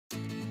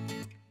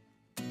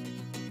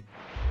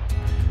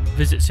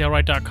Visit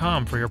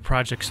Sailrite.com for your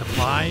project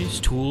supplies,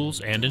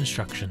 tools, and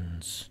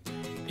instructions.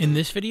 In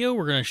this video,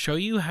 we're going to show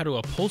you how to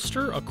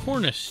upholster a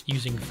cornice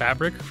using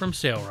fabric from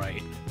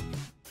Sailrite.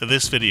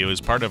 This video is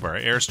part of our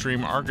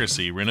Airstream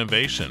Argosy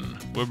renovation.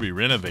 We'll be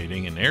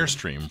renovating an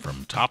Airstream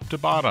from top to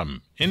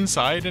bottom,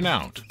 inside and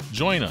out.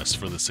 Join us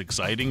for this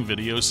exciting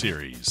video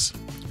series.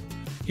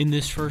 In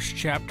this first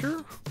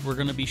chapter, we're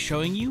going to be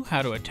showing you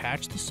how to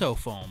attach the sew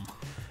foam.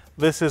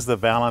 This is the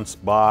valance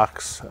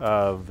box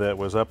that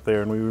was up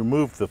there, and we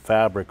removed the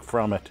fabric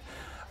from it.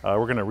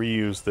 We're going to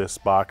reuse this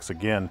box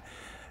again.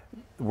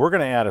 We're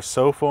going to add a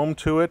sew foam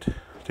to it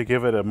to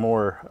give it a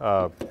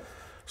more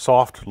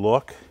soft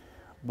look.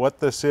 What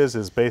this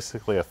is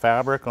basically a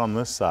fabric on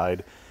this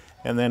side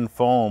and then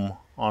foam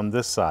on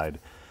this side.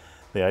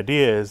 The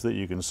idea is that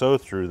you can sew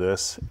through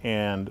this,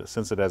 and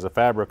since it has a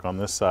fabric on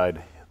this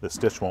side, the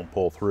stitch won't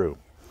pull through.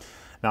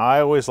 Now,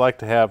 I always like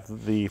to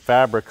have the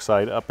fabric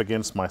side up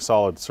against my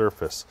solid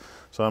surface.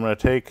 So I'm going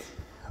to take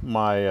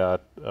my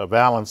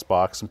valance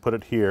box and put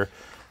it here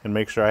and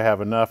make sure I have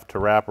enough to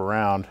wrap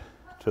around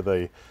to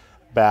the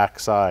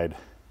back side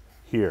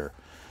here.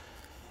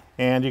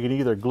 And you can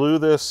either glue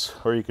this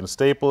or you can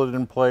staple it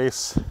in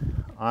place.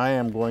 I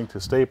am going to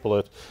staple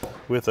it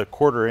with a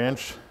 1/4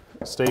 inch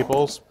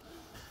staples.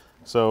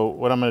 So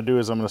what I'm going to do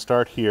is I'm going to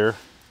start here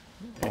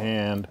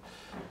and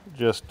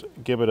just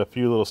give it a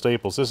few little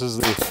staples. This is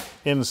the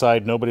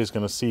inside. Nobody's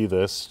going to see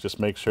this. Just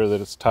make sure that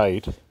it's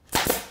tight.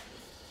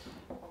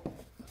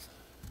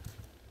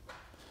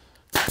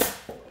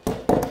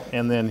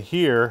 And then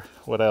here,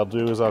 what I'll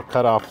do is I'll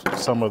cut off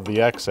some of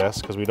the excess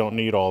because we don't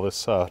need all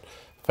this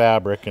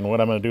fabric. And what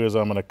I'm going to do is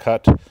I'm going to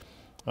cut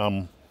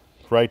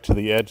right to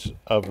the edge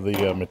of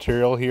the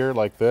material here,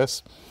 like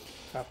this.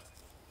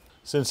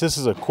 Since this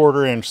is a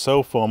 1/4 inch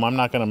sew foam, I'm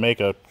not going to make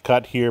a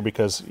cut here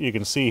because you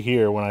can see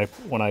here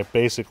when I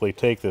basically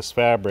take this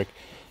fabric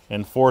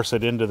and force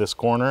it into this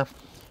corner,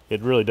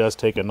 it really does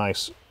take a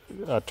nice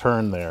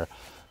turn there.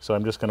 So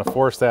I'm just going to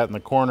force that in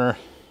the corner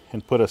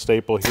and put a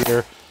staple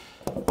here,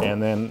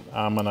 and then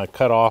I'm going to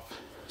cut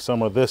off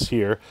some of this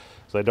here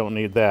because I don't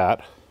need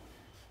that.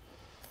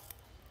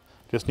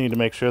 Just need to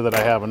make sure that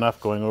I have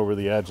enough going over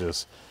the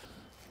edges.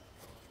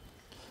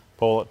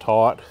 Pull it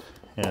taut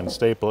and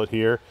staple it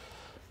here.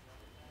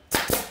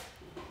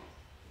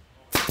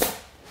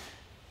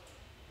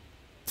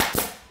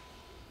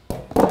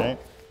 Okay,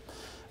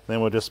 then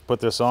we'll just put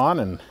this on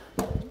and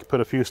put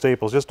a few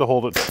staples just to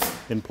hold it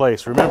in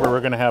place. Remember,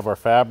 we're going to have our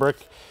fabric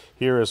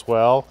here as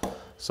well,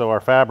 so our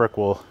fabric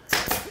will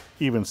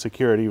even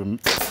secure it even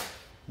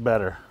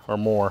better or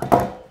more.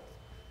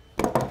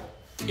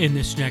 In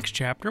this next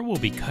chapter, we'll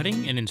be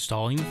cutting and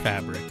installing the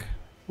fabric.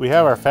 We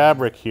have our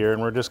fabric here,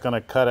 and we're just going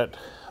to cut it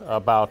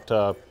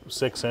about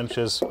 6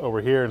 inches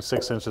over here and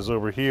 6 inches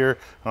over here,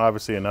 and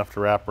obviously enough to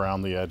wrap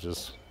around the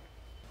edges.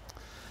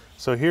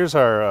 So here's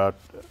our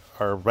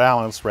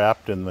valance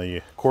wrapped in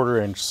the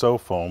 1/4 inch sew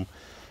foam,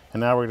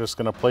 and now we're just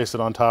going to place it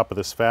on top of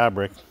this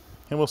fabric,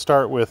 and we'll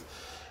start with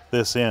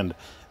this end.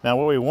 Now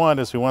what we want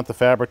is we want the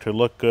fabric to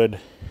look good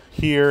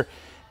here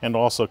and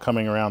also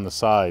coming around the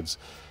sides.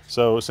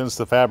 So since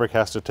the fabric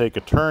has to take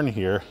a turn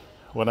here,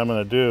 what I'm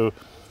going to do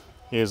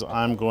is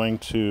I'm going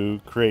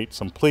to create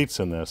some pleats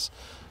in this.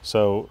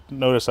 So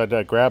notice I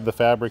grab the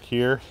fabric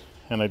here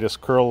and I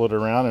just curl it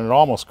around, and it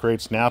almost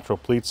creates natural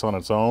pleats on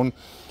its own.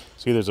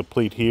 See, there's a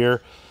pleat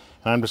here,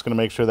 and I'm just going to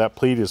make sure that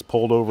pleat is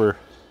pulled over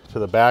to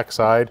the back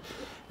side,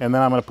 and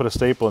then I'm going to put a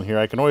staple in here.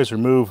 I can always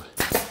remove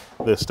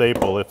this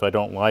staple if I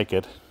don't like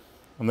it,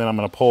 and then I'm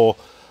going to pull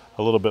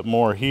a little bit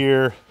more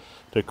here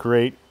to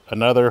create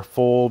another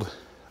fold.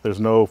 There's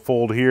no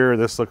fold here.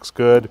 This looks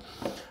good.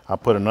 I'll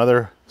put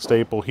another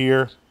staple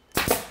here,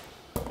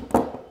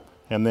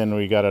 and then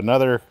we got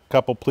another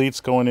couple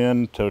pleats going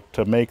in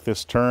to make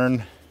this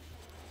turn.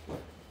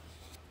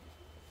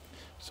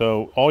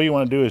 So all you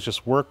want to do is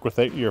just work with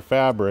your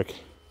fabric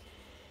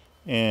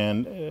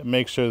and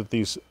make sure that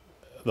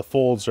the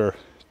folds are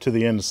to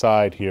the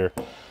inside here.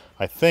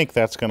 I think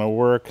that's going to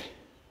work.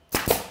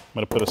 I'm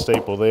going to put a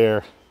staple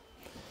there.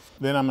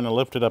 Then I'm going to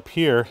lift it up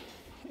here,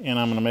 and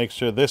I'm going to make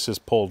sure this is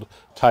pulled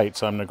tight.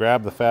 So I'm going to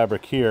grab the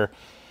fabric here,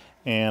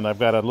 and I've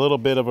got a little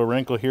bit of a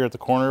wrinkle here at the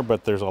corner,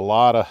 but there's a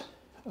lot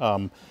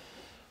of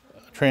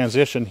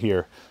transition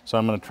here. So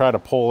I'm going to try to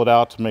pull it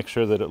out to make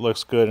sure that it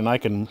looks good, and I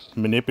can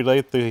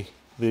manipulate the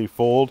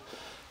fold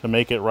to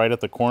make it right at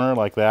the corner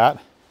like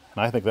that,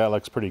 and I think that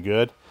looks pretty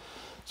good.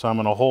 So I'm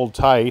going to hold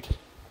tight,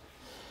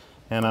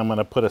 and I'm going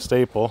to put a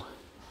staple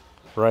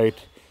right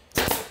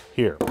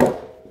here.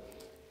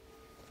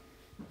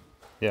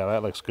 Yeah,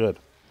 that looks good.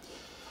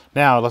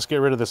 Now let's get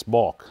rid of this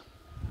bulk.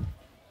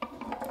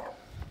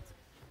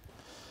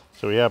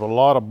 So we have a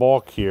lot of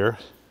bulk here,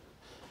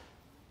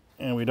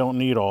 and we don't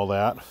need all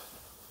that.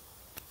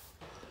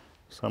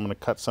 So I'm going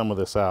to cut some of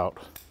this out.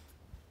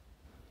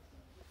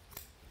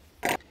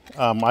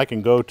 I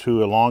can go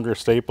to a longer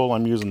staple.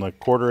 I'm using the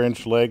 1/4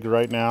 inch leg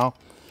right now.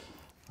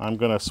 I'm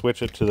going to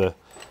switch it to the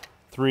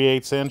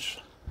 3/8 inch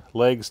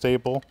leg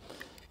staple,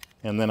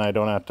 and then I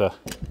don't have to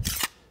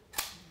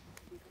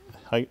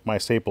my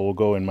staple will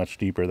go in much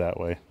deeper that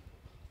way.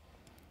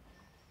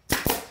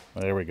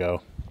 There we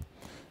go.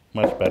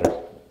 Much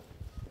better.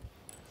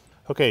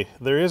 Okay,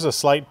 there is a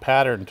slight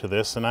pattern to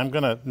this, and I'm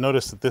going to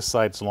notice that this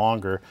side's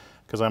longer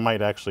because I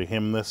might actually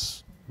hem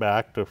this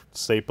back to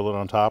staple it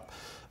on top.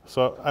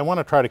 So I want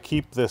to try to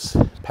keep this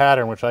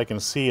pattern, which I can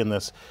see in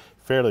this,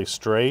 fairly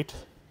straight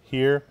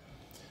here.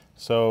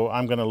 So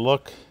I'm going to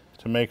look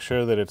to make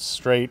sure that it's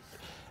straight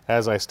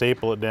as I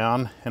staple it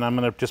down, and I'm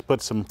going to just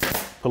put some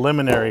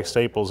preliminary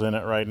staples in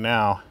it right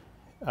now,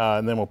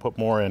 and then we'll put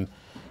more in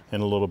a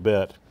little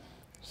bit.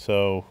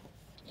 So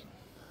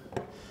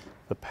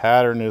the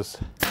pattern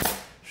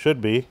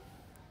should be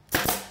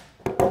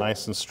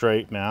nice and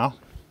straight now,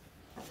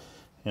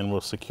 and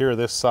we'll secure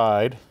this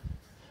side,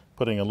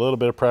 putting a little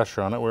bit of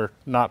pressure on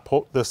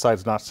it. This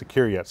side's not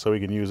secure yet, so we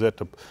can use it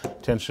to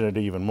tension it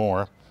even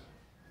more.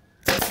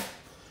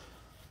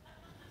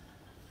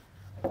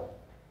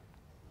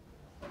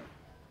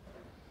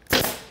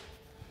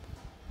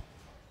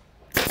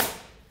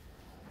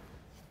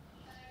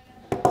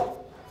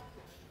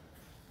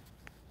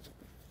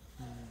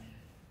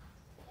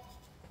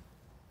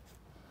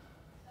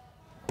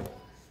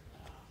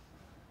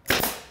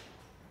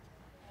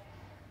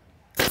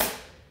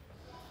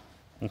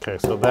 Okay,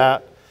 so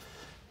that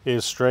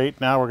is straight.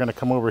 Now we're going to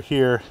come over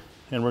here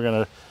and we're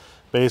going to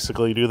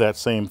basically do that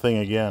same thing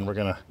again. We're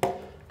going to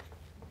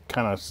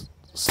kind of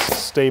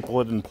staple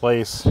it in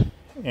place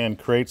and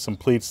create some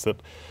pleats that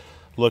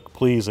look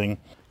pleasing.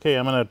 Okay,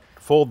 I'm going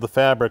to fold the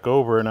fabric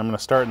over, and I'm going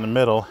to start in the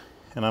middle,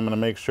 and I'm going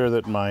to make sure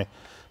that my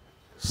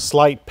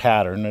slight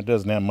pattern, it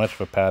doesn't have much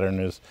of a pattern,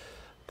 is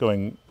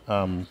going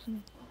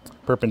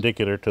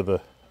perpendicular to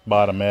the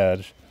bottom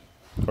edge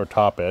or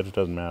top edge, it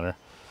doesn't matter.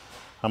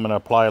 I'm going to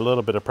apply a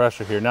little bit of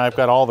pressure here. Now I've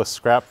got all the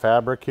scrap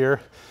fabric here.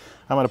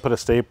 I'm going to put a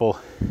staple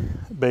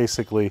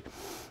basically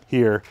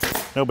here.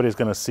 Nobody's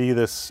going to see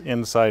this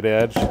inside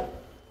edge.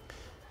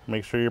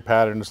 Make sure your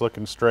pattern is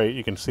looking straight.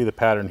 You can see the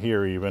pattern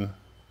here even.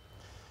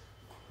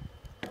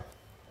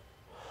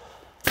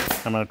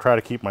 I'm going to try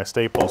to keep my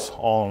staples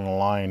all in a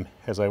line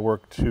as I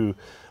work to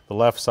the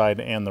left side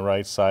and the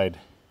right side.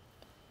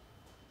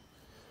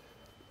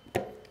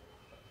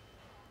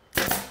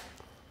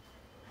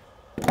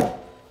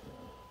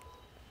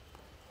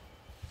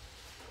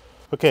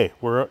 Okay,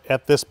 we're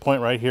at this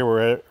point right here.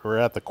 We're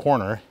at the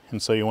corner, and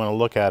so you want to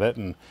look at it,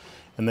 and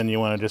then you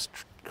want to just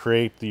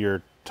create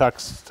your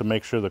tucks to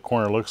make sure the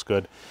corner looks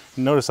good.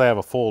 Notice I have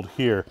a fold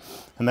here,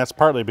 and that's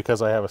partly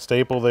because I have a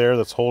staple there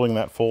that's holding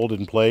that fold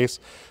in place.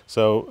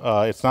 So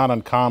it's not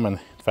uncommon.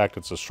 In fact,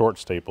 it's a short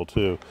staple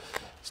too.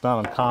 It's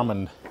not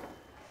uncommon.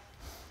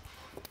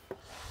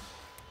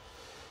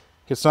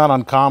 It's not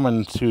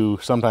uncommon to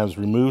sometimes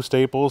remove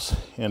staples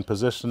and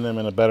position them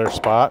in a better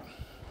spot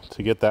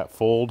to get that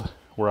fold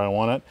where I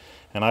want it,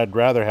 and I'd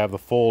rather have the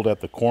fold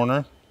at the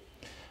corner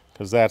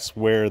because that's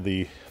where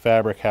the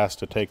fabric has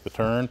to take the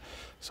turn.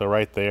 So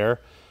right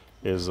there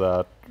is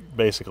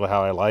basically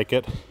how I like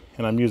it,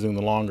 and I'm using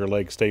the longer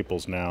leg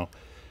staples now.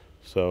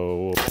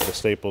 So we'll put a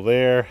staple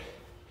there,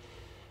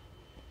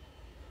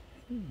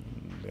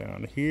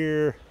 down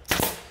here.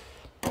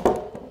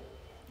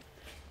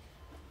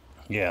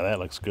 Yeah, that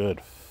looks good.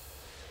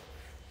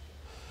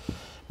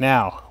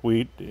 Now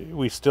we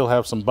still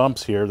have some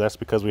bumps here. That's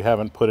because we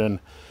haven't put in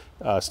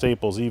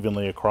staples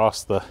evenly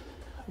across the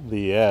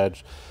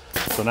edge.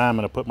 So now I'm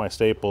going to put my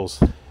staples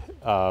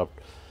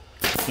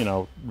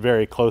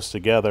very close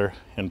together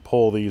and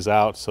pull these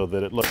out so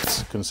that it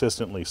looks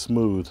consistently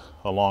smooth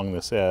along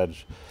this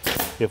edge.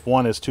 If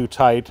one is too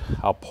tight,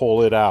 I'll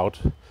pull it out,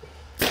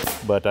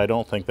 but I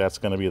don't think that's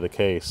going to be the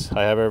case.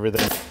 I have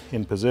everything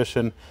in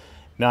position.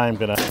 Now I'm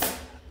going to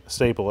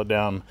staple it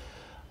down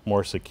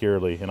more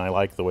securely, and I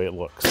like the way it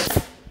looks.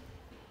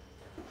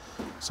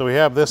 So we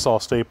have this all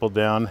stapled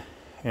down,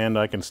 and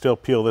I can still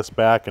peel this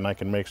back, and I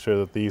can make sure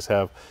that these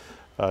have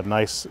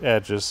nice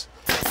edges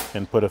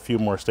and put a few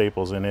more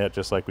staples in it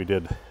just like we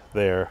did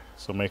there.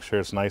 So make sure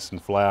it's nice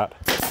and flat.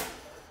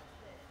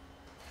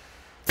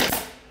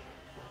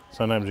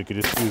 Sometimes you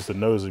could just use the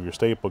nose of your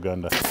staple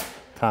gun to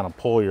kind of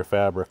pull your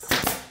fabric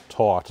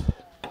taut.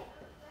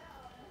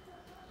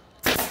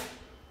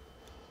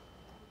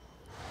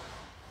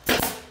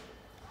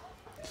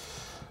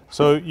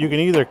 So you can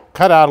either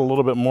cut out a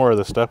little bit more of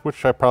this stuff,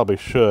 which I probably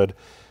should,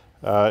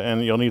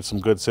 and you'll need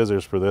some good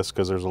scissors for this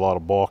because there's a lot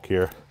of bulk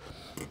here.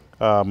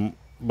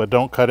 But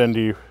don't cut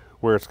into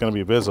where it's going to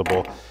be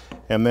visible.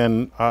 And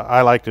then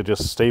I like to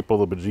just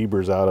staple the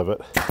bejeebers out of it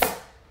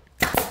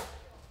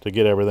to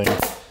get everything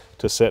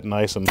to sit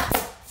nice and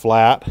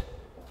flat.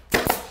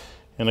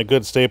 And a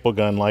good staple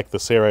gun like the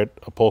Sailrite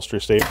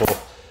upholstery staple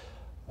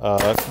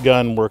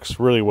gun works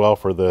really well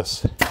for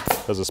this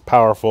because it's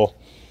powerful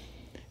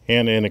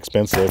and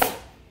inexpensive.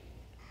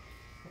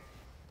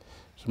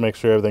 Just make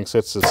sure everything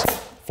sits as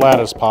flat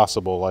as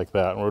possible like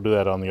that, and we'll do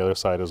that on the other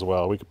side as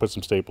well. We could put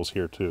some staples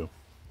here too.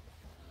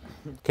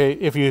 Okay,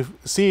 if you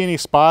see any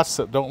spots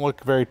that don't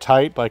look very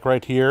tight, like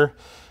right here,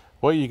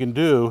 what you can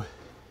do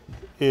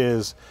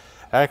is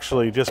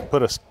actually just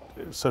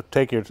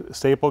take your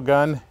staple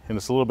gun, and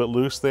it's a little bit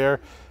loose there,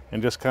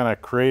 and just kind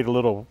of create a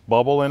little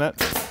bubble in it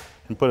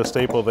and put a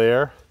staple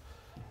there,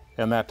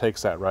 and that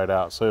takes that right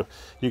out. So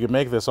you can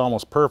make this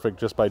almost perfect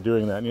just by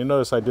doing that. And you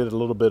notice I did it a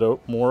little bit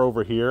more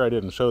over here. I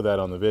didn't show that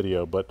on the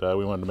video, but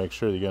we wanted to make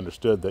sure that you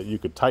understood that you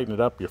could tighten it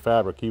up your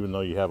fabric even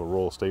though you have a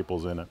roll of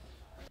staples in it.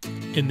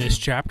 In this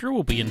chapter,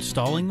 we'll be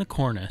installing the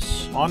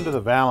cornice. Onto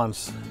the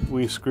valance,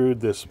 we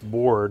screwed this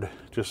board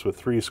just with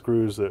 3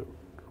 screws that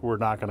we're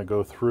not going to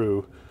go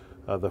through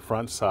the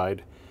front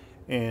side.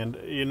 And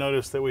you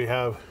notice that we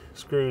have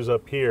screws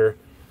up here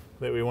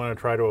that we want to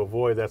try to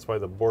avoid. That's why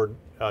the board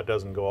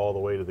doesn't go all the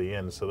way to the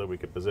end, so that we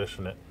could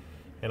position it.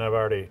 And I've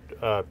already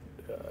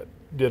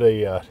did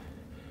a,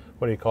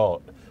 what do you call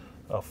it,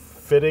 a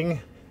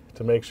fitting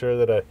to make sure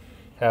that I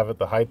have it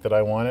the height that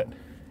I want it.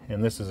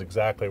 And this is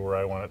exactly where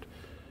I want it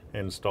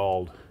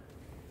installed.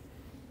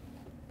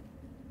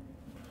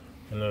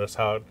 And notice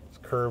how it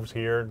curves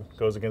here,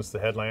 goes against the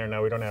headliner.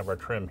 Now we don't have our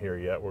trim here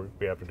yet.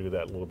 We have to do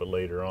that a little bit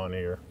later on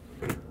here.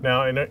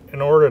 Now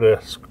in order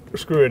to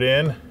screw it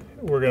in,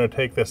 we're going to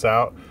take this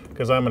out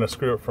because I'm going to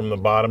screw it from the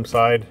bottom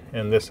side,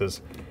 and this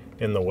is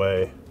in the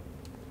way.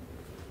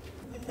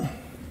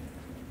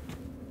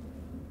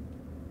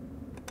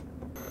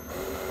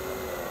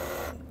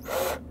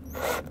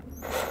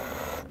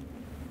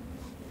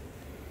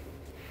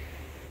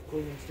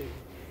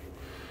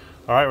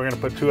 All right, we're going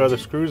to put 2 other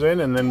screws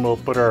in, and then we'll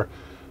put our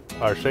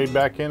shade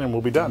back in, and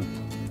we'll be done.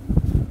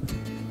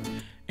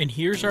 And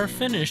here's our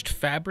finished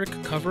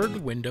fabric-covered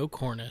window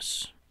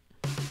cornice.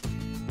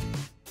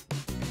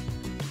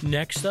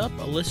 Next up,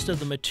 a list of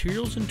the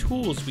materials and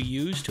tools we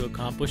used to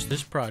accomplish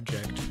this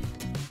project.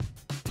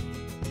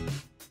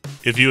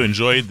 If you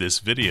enjoyed this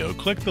video,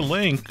 click the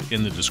link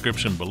in the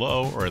description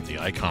below or at the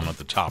icon at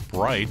the top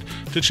right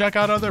to check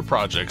out other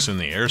projects in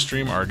the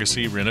Airstream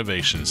Argosy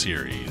renovation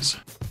series.